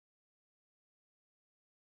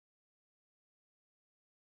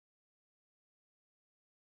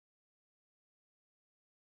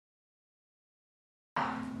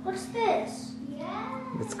What's this?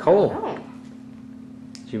 Yeah. It's coal. Oh.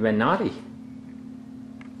 You've been naughty.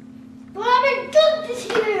 But I've been good this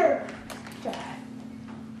year.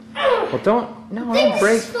 Well, don't Think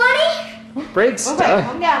break. this is funny? Don't break Okay, stuff.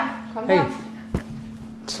 calm down. Calm Hey. down.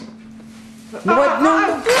 No, what?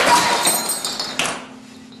 No.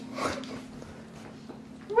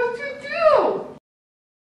 What'd you do?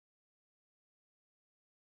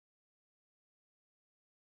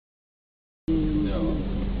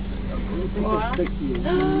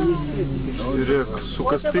 Direkt,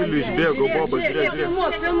 сука, стылюсь, бегу, баба, зря.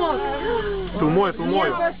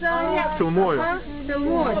 Filmuoju.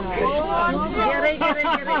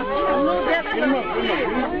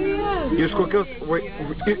 Iš kokios,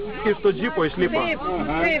 iš to džipo išlipo.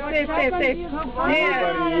 Taip.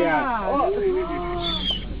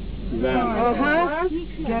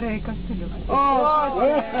 Gerai, kastiliukas.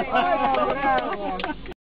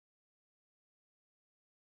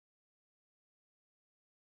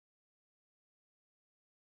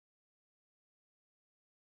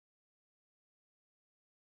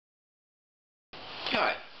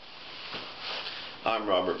 Hi, I'm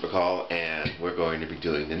Robert McCall, and we're going to be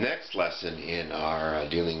doing the next lesson in our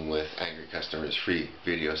Dealing with Angry Customers free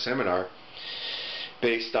video seminar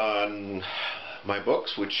based on my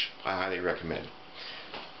books, which I highly recommend.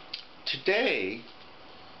 Today,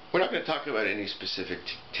 we're not going to talk about any specific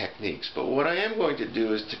techniques, but what I am going to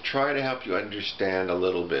do is to try to help you understand a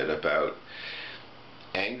little bit about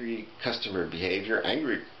angry customer behavior,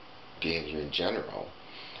 angry behavior in general,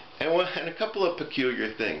 and a couple of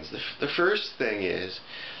peculiar things. The first thing is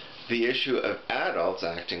the issue of adults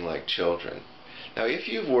acting like children. Now, if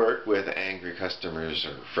you've worked with angry customers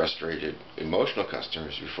or frustrated, emotional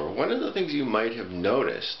customers before, one of the things you might have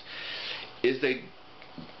noticed is that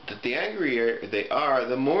the angrier they are,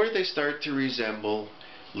 the more they start to resemble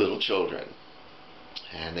little children.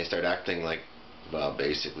 And they start acting like, well,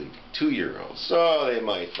 basically 2-year-olds. So they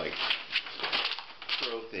might, like,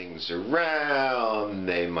 throw things around,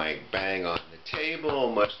 they might bang on the table,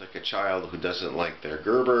 much like a child who doesn't like their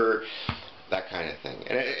Gerber, that kind of thing.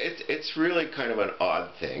 And it's really kind of an odd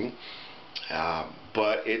thing,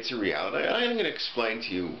 but it's a reality. I'm going to explain to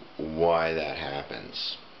you why that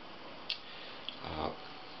happens.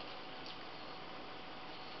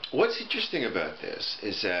 What's interesting about this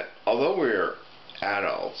is that although we're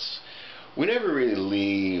adults, we never really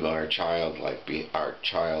leave our child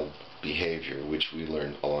behavior, which we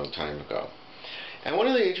learned a long time ago. And one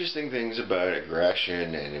of the interesting things about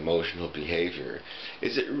aggression and emotional behavior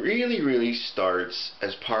is it really starts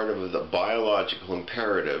as part of the biological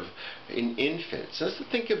imperative in infants. Let's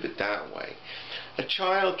think of it that way. A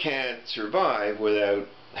child can't survive without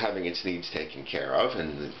having its needs taken care of,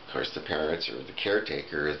 and of course the parents or the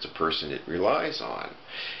caretaker is the person it relies on.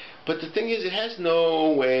 But the thing is, it has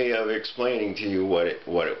no way of explaining to you what it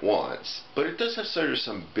wants. But it does have sort of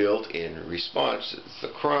some built-in responses. The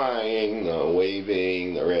crying, the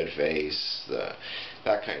waving, the red face, that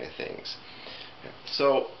kind of things.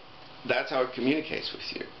 So that's how it communicates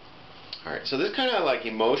with you. Alright, so this kind of like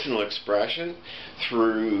emotional expression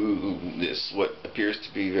through this, what appears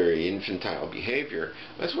to be very infantile behavior,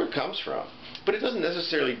 that's where it comes from. But it doesn't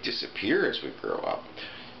necessarily disappear as we grow up.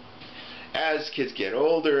 As kids get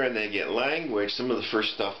older and they get language, some of the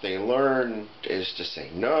first stuff they learn is to say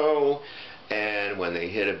no, and when they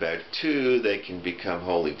hit about 2, they can become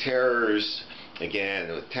holy terrors, again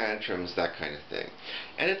with tantrums, that kind of thing.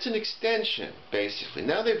 And it's an extension, basically.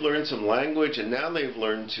 Now they've learned some language, and now they've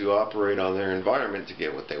learned to operate on their environment to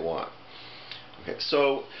get what they want. Okay,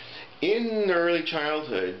 so in early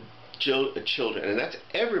childhood, children, and that's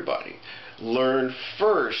everybody, learn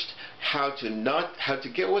first how to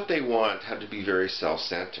get what they want, how to be very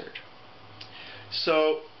self-centered.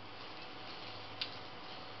 So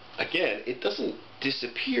again, it doesn't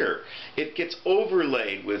disappear. It gets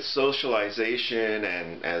overlaid with socialization,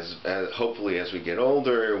 and as hopefully as we get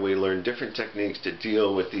older, we learn different techniques to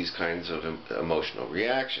deal with these kinds of emotional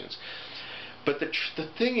reactions. But the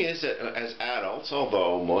thing is that as adults,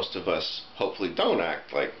 although most of us hopefully don't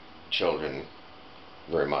act like children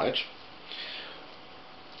very much,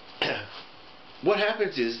 what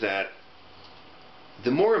happens is that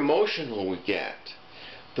the more emotional we get,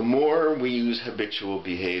 the more we use habitual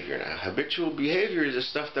behavior. Now, habitual behavior is the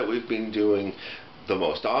stuff that we've been doing the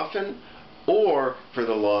most often or for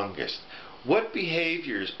the longest. What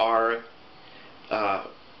behaviors are the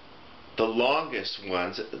longest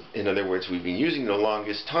ones? In other words, we've been using the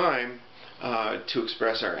longest time to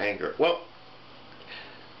express our anger. Well,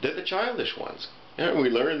 they're the childish ones. And we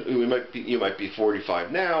learn you might be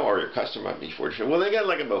 45 now, or your customer might be 45. Well, they got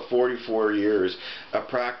like about 44 years of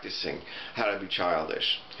practicing how to be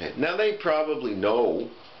childish. Okay? Now they probably know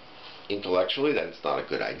intellectually that it's not a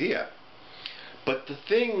good idea. But the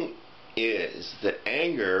thing is that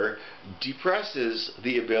anger depresses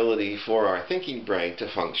the ability for our thinking brain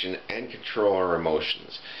to function and control our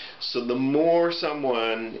emotions. So the more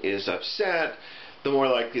someone is upset, the more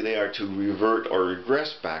likely they are to revert or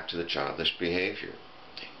regress back to the childish behavior.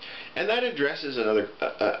 And that addresses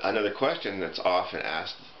another question that's often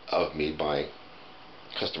asked of me by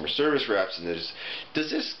customer service reps, and is,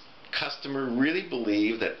 does this customer really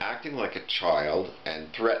believe that acting like a child and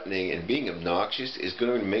threatening and being obnoxious is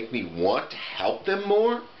going to make me want to help them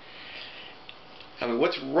more? I mean,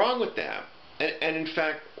 what's wrong with that? And in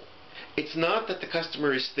fact, it's not that the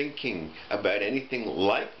customer is thinking about anything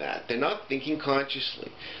like that. They're not thinking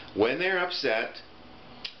consciously. When they're upset,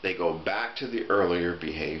 they go back to the earlier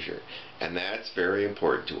behavior. And that's very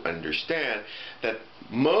important to understand, that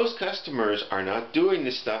most customers are not doing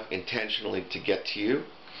this stuff intentionally to get to you.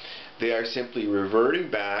 They are simply reverting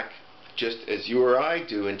back, just as you or I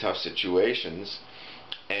do in tough situations,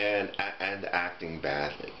 and acting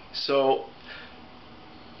badly. So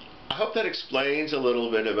I hope that explains a little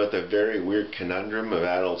bit about the very weird conundrum of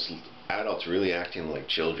adults really acting like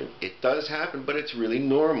children. It does happen, but it's really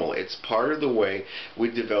normal. It's part of the way we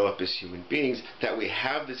develop as human beings, that we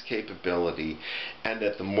have this capability, and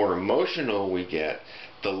that the more emotional we get,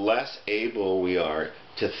 the less able we are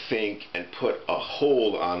to think and put a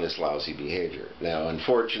hold on this lousy behavior. Now,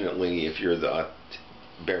 unfortunately, if you're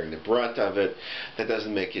bearing the brunt of it, that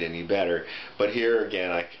doesn't make it any better. But here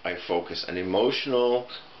again, I focus on emotional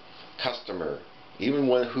customer. Even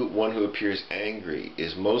one who appears angry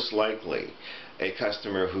is most likely a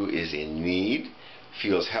customer who is in need,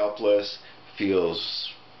 feels helpless,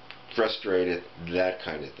 feels frustrated, that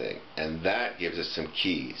kind of thing. And that gives us some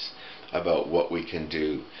keys about what we can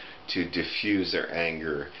do to diffuse their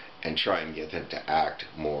anger and try and get them to act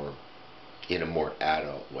more in a more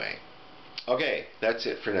adult way. Okay, that's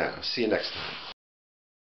it for now. See you next time.